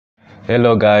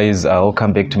Hello guys,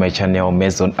 welcome back to my channel.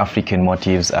 Mason African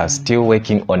Motives are still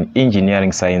working on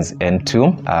engineering science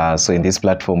N2. So in this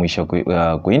platform we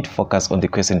are going to focus on the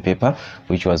question paper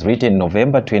which was written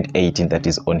November 2018, that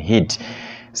is on heat.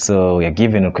 So we are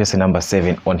given question number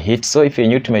 7 on heat. So if you're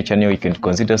new to my channel, you can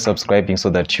consider subscribing so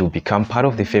that you become part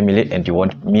of the family and you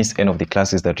won't miss any of the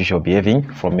classes that we shall be having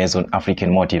from Mason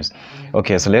African Motives.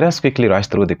 Okay, so let us quickly rush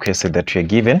through the question that we are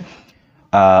given.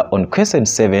 On question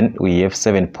 7, we have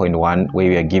 7.1 where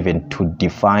we are given to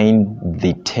define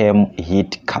the term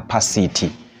heat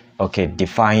capacity. Okay,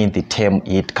 define the term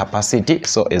heat capacity.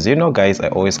 So as you know guys, I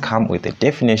always come with a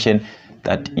definition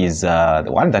that is the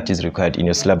one that is required in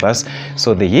your syllabus.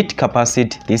 So the heat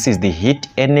capacity, this is the heat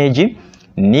energy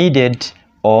needed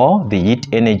or the heat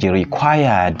energy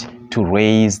required to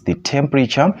raise the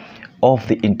temperature of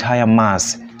the entire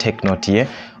mass, take note here,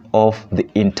 of the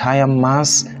entire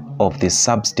mass of the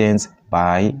substance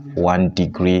by 1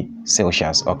 degree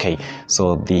Celsius. Okay,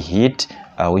 so the heat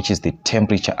which is the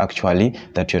temperature actually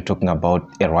that you're talking about,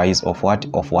 a rise of what?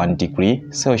 Of 1 degree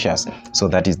Celsius. So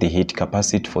that is the heat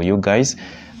capacity for you guys.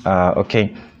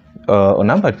 Okay, on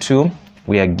number 2,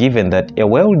 we are given that a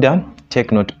welder,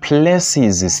 take note,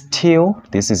 places steel,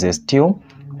 this is a steel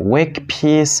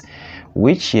workpiece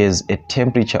which has a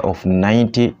temperature of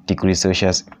 90 degrees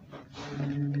Celsius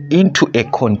into a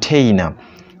container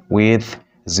with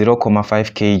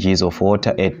 0.5 kgs of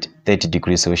water at 30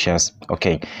 degrees Celsius.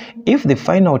 Okay, if the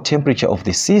final temperature of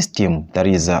the system, that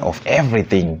is of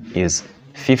everything, is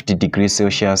 50 degrees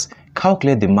Celsius,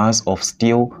 calculate the mass of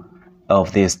steel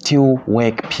of the steel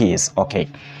workpiece. Okay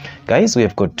guys, we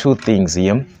have got two things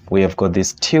here. We have got the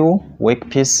steel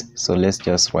workpiece, so let's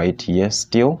just write here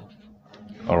steel.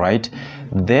 All right,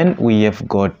 then we have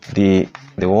got the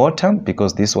water,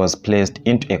 because this was placed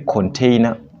into a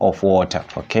container of water.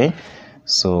 Okay,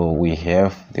 so we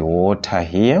have the water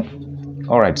here.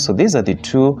 All right, so these are the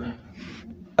two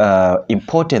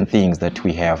important things that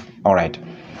we have. All right,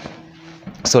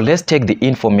 so let's take the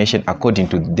information according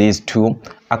to these two.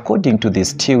 According to the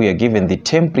steel, we are given the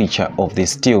temperature of the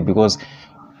steel, because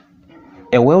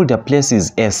a welder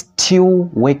places a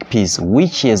steel workpiece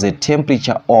which has a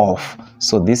temperature of,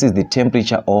 so this is the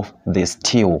temperature of the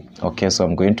steel. Okay, so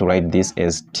I'm going to write this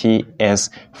as TS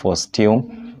for steel,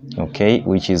 okay,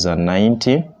 which is a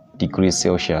 90 degrees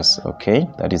Celsius. Okay,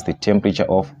 that is the temperature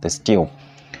of the steel.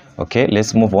 Okay,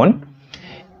 let's move on.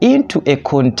 Into a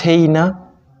container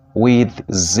with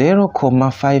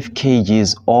 0.5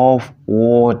 kgs of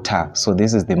water, so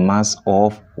this is the mass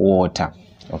of water.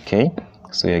 Okay,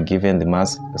 so you're given the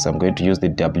mass, so I'm going to use the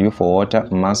W for water,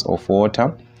 mass of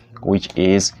water, which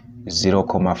is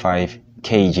 0.5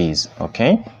 kgs.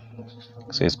 Okay,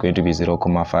 so it's going to be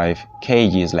 0.5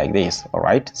 kgs like this. All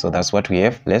right, so that's what we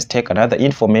have. Let's take another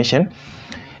information.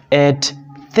 At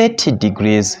 30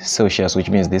 degrees Celsius, which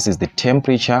means this is the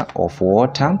temperature of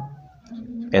water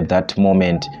at that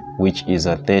moment, which is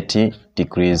a 30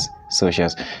 degrees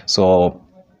Celsius. So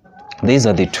these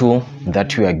are the two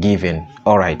that we are given.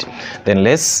 All right, then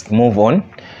let's move on.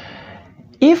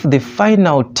 If the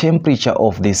final temperature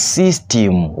of the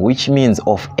system, which means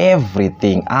of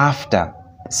everything after,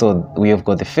 so we have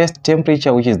got the first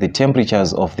temperature, which is the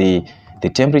temperatures of the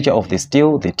temperature of the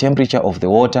steel, the temperature of the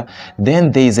water,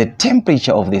 then there is a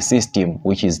temperature of the system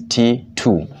which is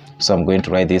T2. So I'm going to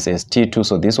write this as T2.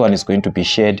 So this one is going to be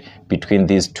shared between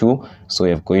these two. So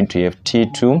we are going to have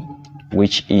T2,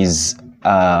 which is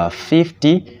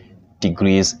 50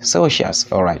 degrees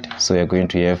Celsius. All right, so we are going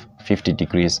to have 50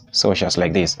 degrees Celsius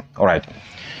like this. All right,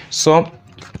 so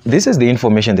this is the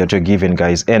information that you're given,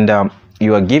 guys, and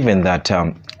you are given that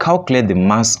calculate the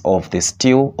mass of the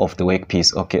steel of the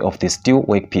workpiece. Okay, of the steel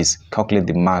workpiece, calculate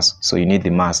the mass. So you need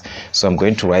the mass. So I'm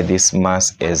going to write this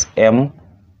mass as M,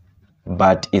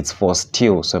 but it's for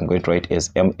steel, so I'm going to write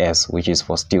as MS, which is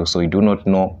for steel. So you do not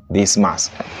know this mass.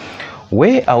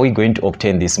 Where are we going to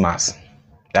obtain this mass?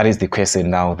 That is the question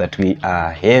now that we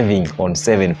are having on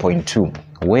 7.2.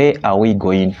 Where are we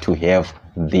going to have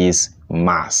this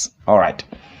mass? All right,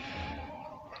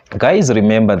 guys,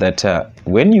 remember that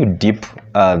when you dip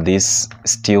this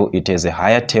steel, it has a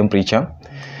higher temperature,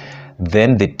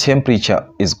 then the temperature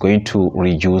is going to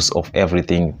reduce of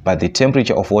everything, but the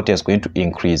temperature of water is going to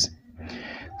increase.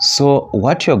 So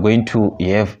what you're going to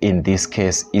have in this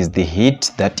case is the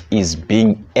heat that is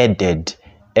being added,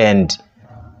 and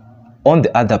on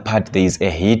the other part there is a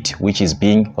heat which is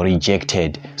being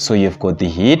rejected. So you've got the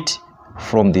heat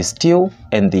from the steel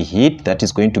and the heat that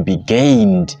is going to be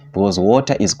gained, because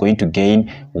water is going to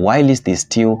gain whilst the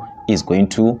steel is going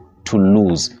to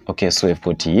lose. Okay, so you've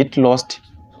got heat lost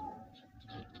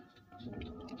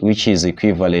which is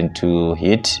equivalent to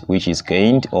heat, which is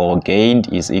gained, or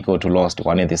gained is equal to lost,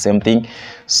 one and the same thing.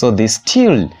 So the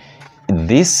steel,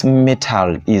 this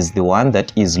metal is the one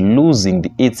that is losing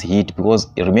its heat, because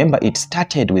remember it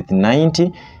started with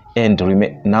 90 and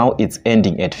now it's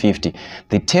ending at 50.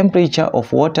 The temperature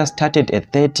of water started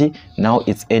at 30, now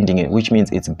it's ending it, which means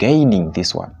it's gaining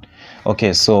this one.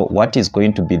 Okay, so what is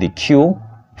going to be the Q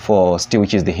for steel,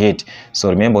 which is the heat? So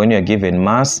remember, when you're given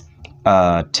mass,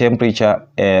 temperature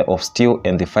of steel,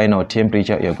 and the final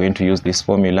temperature, you're going to use this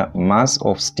formula: mass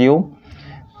of steel,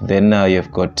 then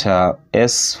you've got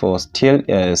S for steel,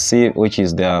 C, which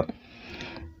is the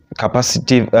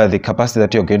capacity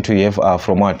that you're going to have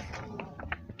from what?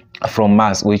 From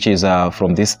mass, which is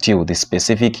from this steel, the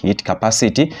specific heat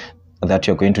capacity that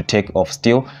you're going to take of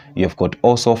steel. You've got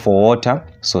also for water,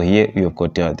 so here you've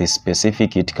got the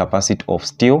specific heat capacity of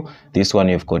steel. This one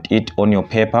you've got it on your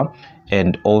paper.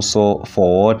 And also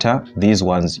for water, these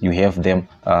ones you have them.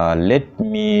 Let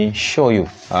me show you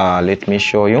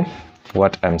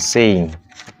what I'm saying.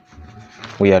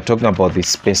 We are talking about the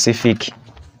specific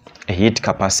heat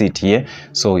capacity here.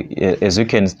 So as you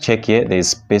can check here, there is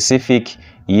specific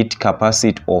heat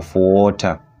capacity of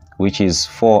water, which is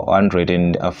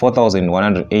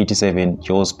 4,187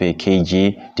 joules per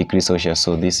kg degree Celsius.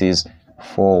 So this is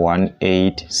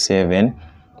 4187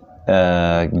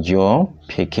 joule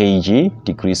per kg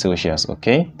degree Celsius.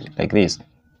 Okay, like this.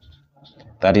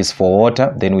 That is for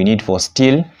water. Then we need for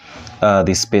steel,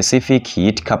 the specific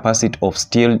heat capacity of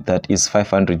steel, that is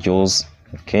 500 joules.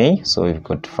 Okay, so we've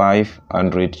got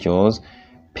 500 joules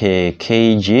per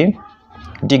kg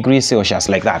degree Celsius,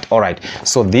 like that. All right,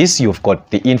 so this, you've got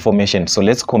the information. So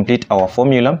let's complete our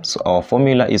formula. So our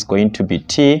formula is going to be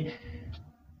T2,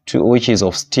 which is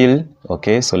of steel.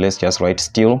 Okay, so let's just write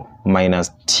steel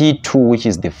minus T2, which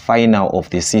is the final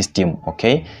of the system.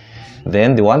 Okay,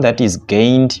 then the one that is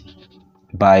gained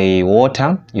by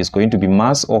water is going to be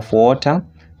mass of water,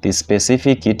 the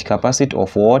specific heat capacity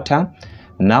of water.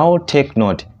 Now take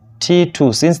note,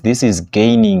 T2, since this is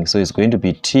gaining, so it's going to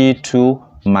be T2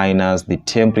 minus the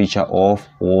temperature of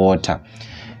water.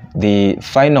 The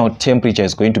final temperature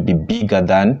is going to be bigger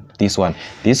than this one.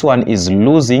 This one is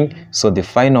losing, so the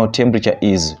final temperature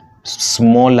is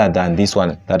smaller than this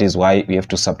one. That is why we have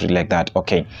to subtract like that.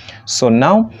 Okay, so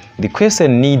now the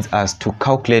question needs us to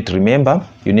calculate. Remember,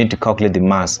 you need to calculate the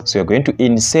mass, so you're going to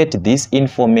insert this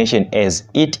information as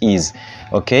it is.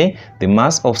 Okay, the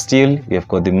mass of steel, we have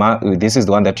got the mass, this is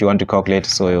the one that you want to calculate,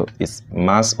 so it's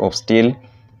mass of steel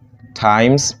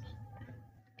times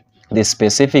the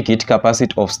specific heat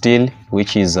capacity of steel,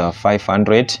 which is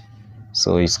 500.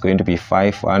 So it's going to be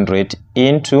 500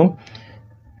 into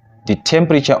the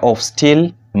temperature of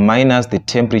steel minus the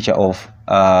temperature of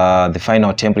the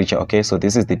final temperature. Okay, so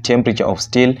this is the temperature of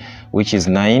steel, which is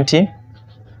 90,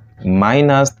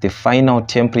 minus the final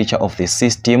temperature of the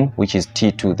system, which is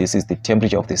T2. This is the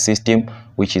temperature of the system,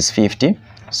 which is 50.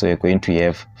 So you're going to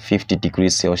have 50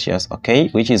 degrees Celsius, okay,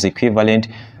 which is equivalent.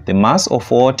 The mass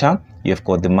of water, you've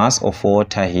got the mass of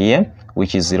water here,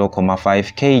 which is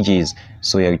 0.5 kgs.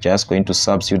 So you're just going to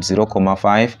substitute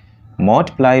 0.5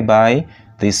 multiply by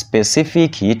the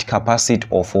specific heat capacity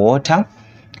of water,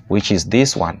 which is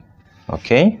this one,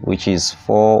 okay, which is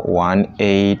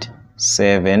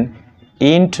 4187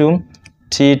 into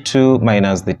T2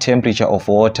 minus the temperature of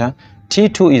water.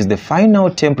 T2 is the final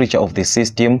temperature of the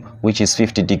system, which is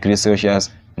 50 degrees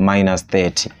Celsius minus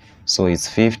 30. So it's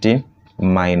 50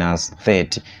 minus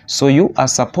 30. So you are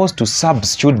supposed to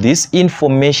substitute this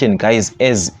information, guys,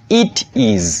 as it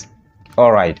is.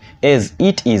 All right, as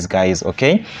it is, guys.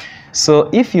 Okay, so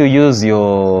if you use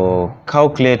your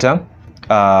calculator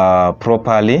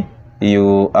properly,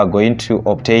 you are going to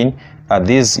obtain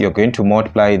this. You're going to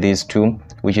multiply these two,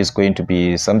 which is going to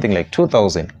be something like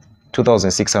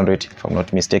 2,600 if I'm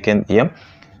not mistaken here.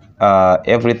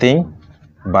 Everything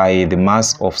by the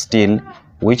mass of steel,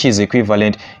 which is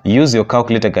equivalent. Use your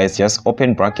calculator, guys, just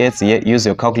open brackets here, use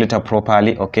your calculator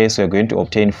properly. Okay, so you're going to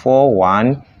obtain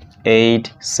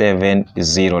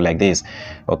 41870 like this.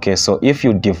 Okay, so if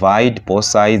you divide both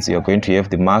sides, you're going to have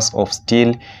the mass of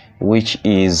steel, which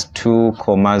is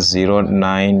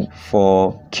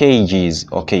 2,094 kgs.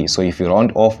 Okay, so if you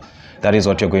round off, that is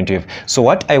what you're going to have. So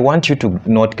what I want you to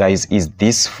note, guys, is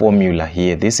this formula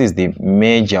here. This is the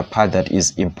major part that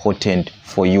is important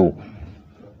for you.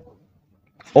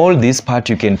 All this part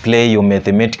you can play your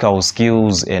mathematical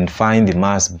skills and find the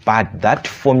mass, but that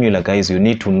formula, guys, you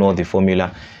need to know the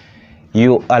formula.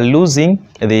 You are losing,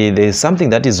 there's something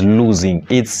that is losing.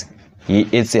 It's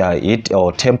heat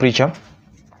or temperature,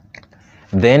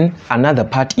 Then another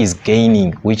part is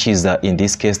gaining, which is in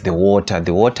this case the water.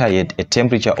 The water at a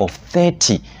temperature of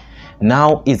 30,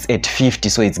 now it's at 50,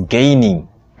 so it's gaining.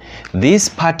 This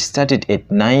part started at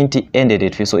 90, ended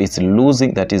at 50, so it's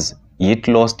losing. That is, heat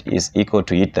lost is equal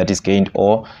to heat that is gained,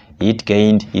 or heat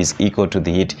gained is equal to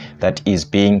the heat that is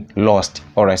being lost.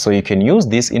 All right, so you can use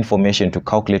this information to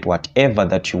calculate whatever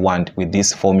that you want with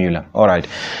this formula. All right,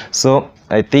 so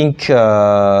I think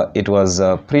it was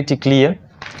pretty clear.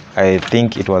 I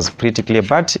think it was pretty clear,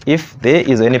 but if there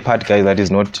is any part, guys, that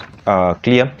is not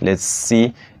clear, let's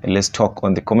see, let's talk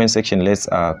on the comment section, let's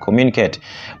communicate.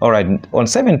 All right, on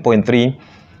 7.3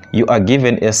 you are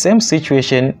given a same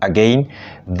situation again.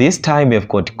 This time you've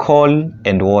got coal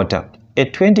and water. A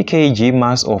 20 kg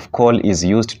mass of coal is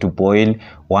used to boil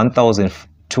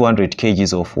 1200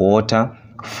 kgs of water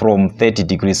from 30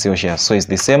 degrees Celsius. So it's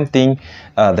the same thing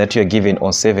that you're given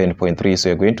on 7.3. So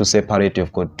you're going to separate.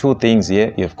 You've got two things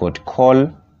here. You've got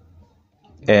coal,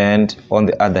 and on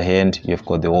the other hand you've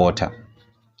got the water.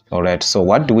 All right, so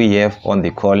what do we have on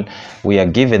the coal? We are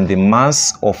given the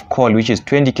mass of coal, which is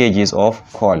 20 kgs of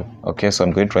coal. Okay, so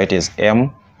I'm going to write as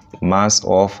M, mass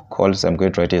of coal. So I'm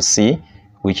going to write as C,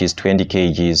 which is 20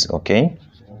 kgs. Okay,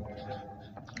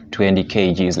 20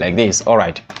 kgs like this. All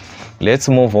right, let's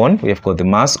move on. We have got the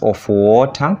mass of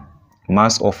water.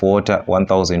 Mass of water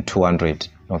 1200.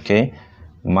 Okay,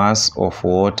 mass of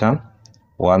water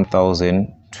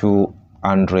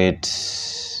 1200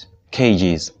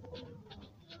 kgs.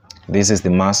 This is the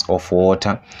mass of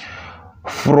water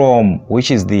from, which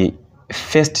is the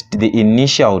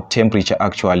initial temperature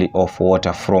actually of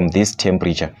water from this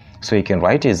temperature. So you can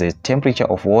write it as a temperature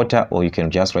of water, or you can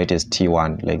just write it as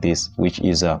T1 like this, which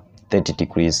is 30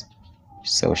 degrees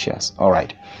Celsius. All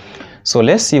right, so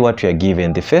let's see what we are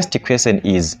given. The first question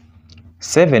is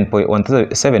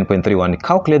 7.31.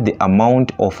 Calculate the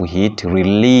amount of heat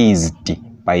released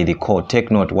by the coal.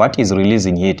 Take note, what is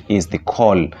releasing heat is the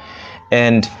coal.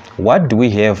 And what do we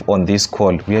have on this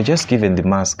coal? We are just given the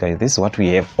mass, guys. This is what we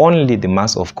have, only the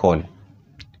mass of coal.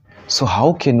 So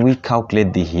how can we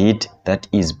calculate the heat that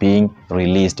is being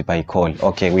released by coal?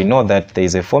 Okay, we know that there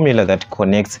is a formula that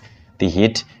connects the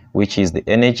heat, which is the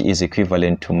energy is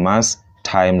equivalent to mass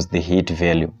times the heat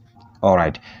value. All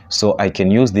right, so I can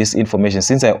use this information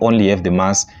since I only have the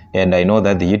mass and I know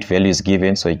that the heat value is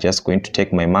given. So I'm just going to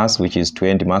take my mass, which is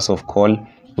 20, mass of coal,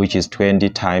 which is 20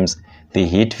 times the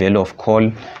heat value of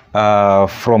coal.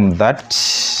 From that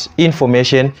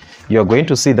information, you're going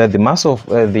to see that the mass of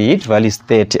the heat value is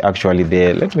 30 actually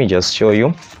there. Let me just show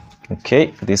you.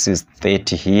 Okay, this is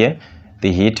 30 here. The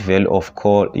heat value of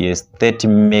coal is 30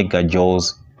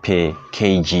 megajoules per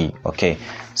kg. Okay,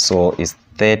 so it's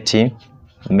 30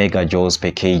 megajoules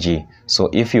per kg. So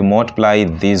if you multiply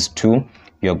these two,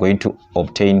 you're going to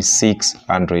obtain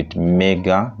 600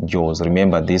 megajoules.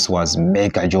 Remember, this was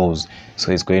megajoules,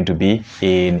 so it's going to be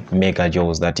in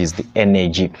megajoules. That is the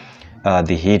energy,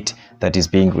 the heat that is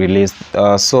being released.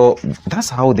 So that's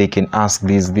how they can ask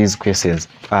these questions.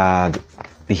 The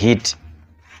heat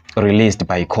released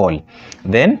by coal.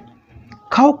 Then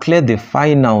calculate the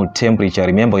final temperature.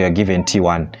 Remember, you are given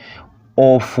T1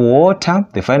 of water,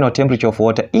 the final temperature of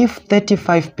water, if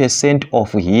 35%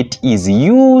 of heat is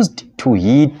used to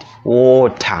heat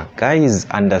water. Guys,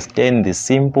 understand the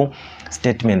simple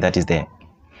statement that is there.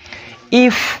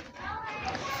 If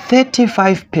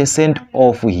 35%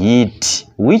 of heat,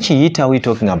 which heat are we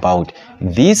talking about?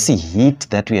 This heat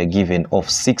that we are given of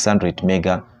 600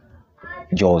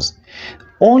 megajoules,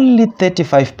 only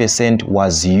 35%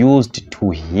 was used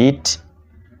to heat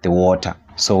the water.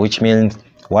 So which means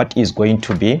what is going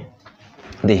to be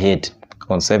the heat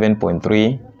on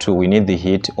 7.32? We need the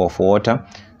heat of water,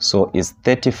 so it's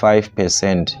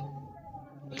 35%,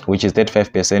 which is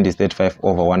 35% is 35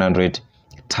 over 100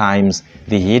 times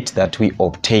the heat that we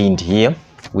obtained here.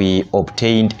 We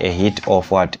obtained a heat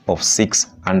of what? Of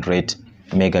 600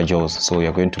 megajoules. So we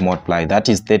are going to multiply. That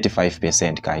is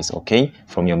 35%, guys, okay,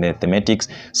 from your mathematics.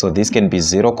 So this can be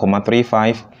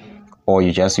 0.35, or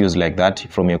you just use like that.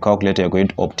 From your calculator, you're going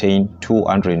to obtain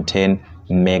 210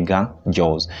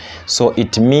 megajoules. So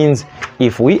it means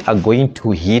if we are going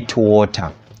to heat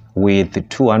water with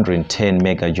 210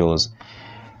 megajoules,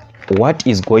 what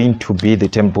is going to be the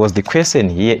temperature? Because the question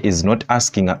here is not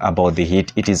asking about the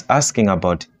heat, it is asking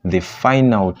about the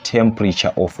final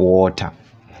temperature of water.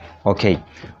 Okay,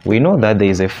 we know that there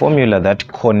is a formula that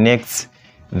connects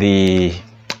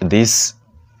this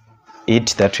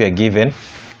heat that we are given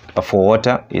for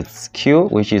water. It's Q,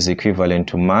 which is equivalent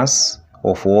to mass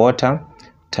of water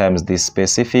times the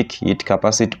specific heat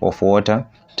capacity of water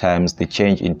times the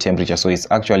change in temperature. So it's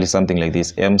actually something like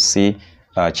this: MC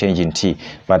change in T.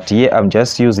 But here I'm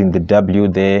just using the W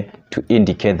there to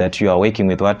indicate that you are working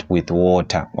with what? With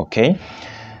water. Okay,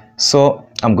 so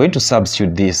I'm going to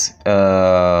substitute this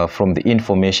from the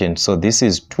information. So this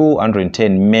is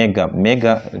 210 mega.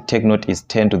 Mega, take note, is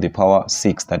 10 to the power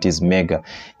 6. That is mega.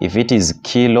 If it is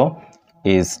kilo,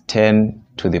 is 10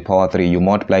 to the power 3. You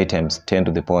multiply times 10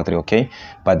 to the power 3. Okay,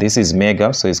 but this is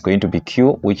mega, so it's going to be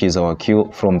Q, which is our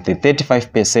Q from the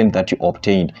 35% that you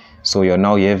obtained. So you're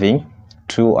now having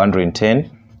 210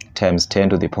 times 10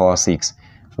 to the power 6,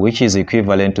 which is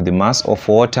equivalent to the mass of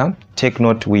water. Take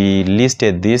note, we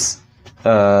listed this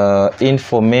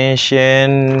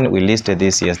information. We listed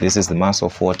this. Yes, this is the mass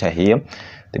of water here.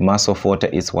 The mass of water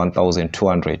is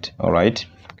 1200. All right,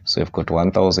 so we've got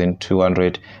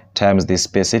 1200 times the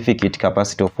specific heat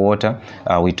capacity of water.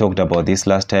 We talked about this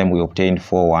last time. We obtained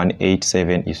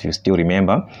 4187, if you still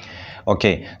remember.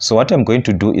 Okay, so what I'm going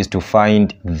to do is to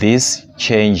find this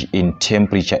change in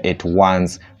temperature at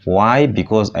once. Why?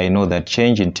 Because I know that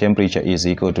change in temperature is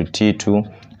equal to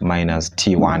T2 minus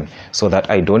T1, so that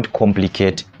I don't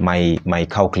complicate my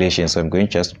calculation. So I'm going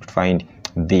to just find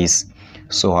this.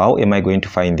 So how am I going to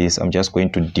find this? I'm just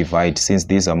going to divide. Since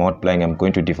these are multiplying, I'm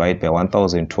going to divide by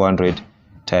 1200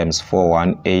 times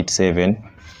 4187,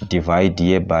 divide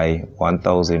here by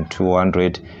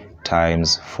 1200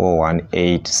 times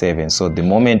 4187. So the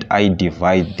moment I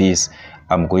divide this,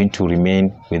 I'm going to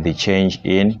remain with the change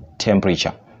in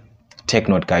temperature. Take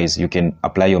note, guys, you can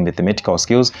apply your mathematical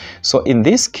skills. So in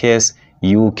this case,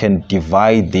 you can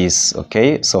divide this.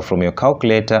 Okay, so from your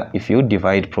calculator, if you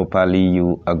divide properly,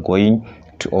 you are going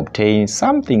to obtain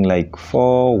something like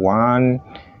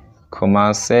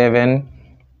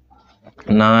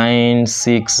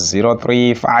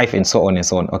 41,796,035, and so on and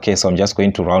so on. Okay, so I'm just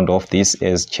going to round off this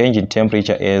as change in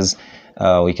temperature as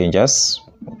we can just,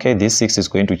 okay, this 6 is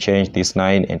going to change, this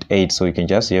 9 and 8, so you can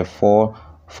just have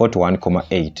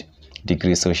 41,8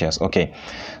 degrees Celsius. Okay,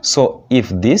 so if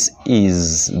this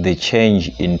is the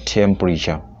change in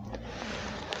temperature,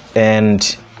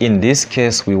 and in this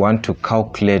case we want to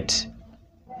calculate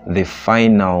the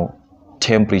final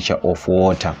temperature of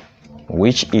water,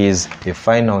 which is the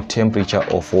final temperature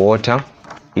of water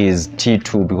is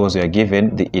T2, because we are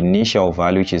given the initial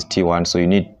value, which is T1, so you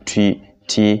need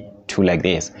T2 like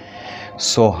this.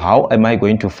 So how am I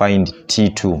going to find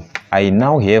T2? I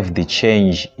now have the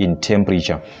change in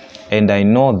temperature, and I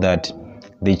know that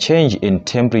the change in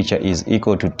temperature is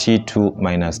equal to T2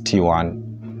 minus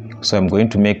T1. So I'm going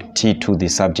to make T2 the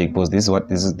subject, because this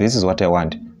is what I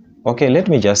want. Okay, let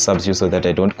me just substitute so that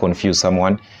I don't confuse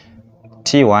someone.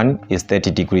 T1 is 30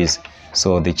 degrees,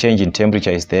 so the change in temperature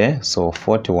is there. So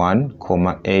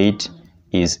 41,8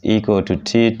 is equal to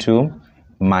T2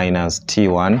 minus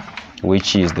T1,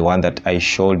 which is the one that I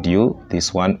showed you,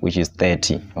 this one, which is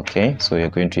 30. Okay, so you're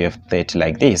going to have 30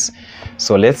 like this.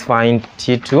 So let's find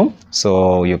T2.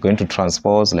 So you're going to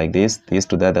transpose like this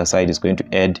to the other side is going to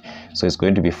add, so it's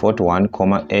going to be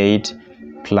 41,8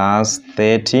 plus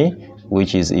 30,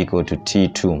 which is equal to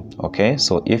T2. Okay,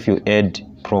 so if you add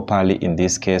properly in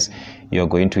this case, you're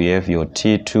going to have your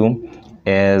T2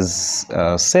 as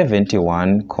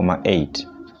 71,8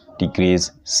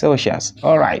 degrees Celsius.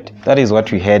 All right, that is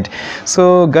what we had.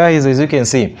 So guys, as you can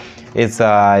see, it's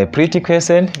a pretty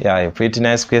question, yeah, a pretty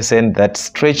nice question that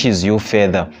stretches you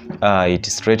further. It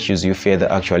stretches you further.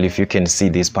 Actually, if you can see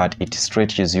this part, it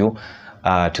stretches you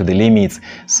to the limits.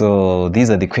 So these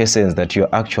are the questions that you're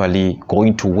actually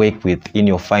going to work with in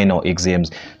your final exams.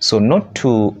 So not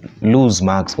to lose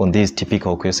marks on these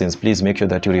typical questions, please make sure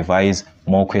that you revise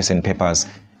more question papers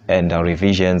and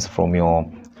revisions from your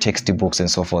textbooks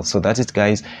and so forth. So that's it,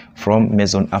 guys, from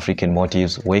Memo African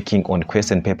Motives, working on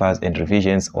question papers and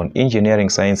revisions on engineering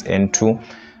science N2.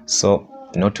 So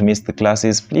not to miss the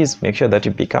classes, please make sure that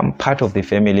you become part of the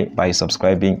family by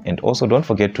subscribing, and also don't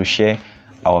forget to share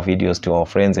our videos to our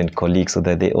friends and colleagues so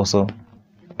that they also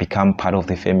become part of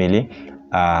the family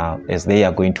as they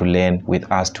are going to learn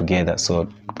with us together. So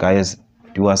guys,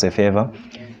 do us a favor,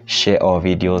 share our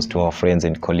videos to our friends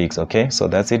and colleagues. Okay, so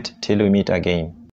that's it, till we meet again.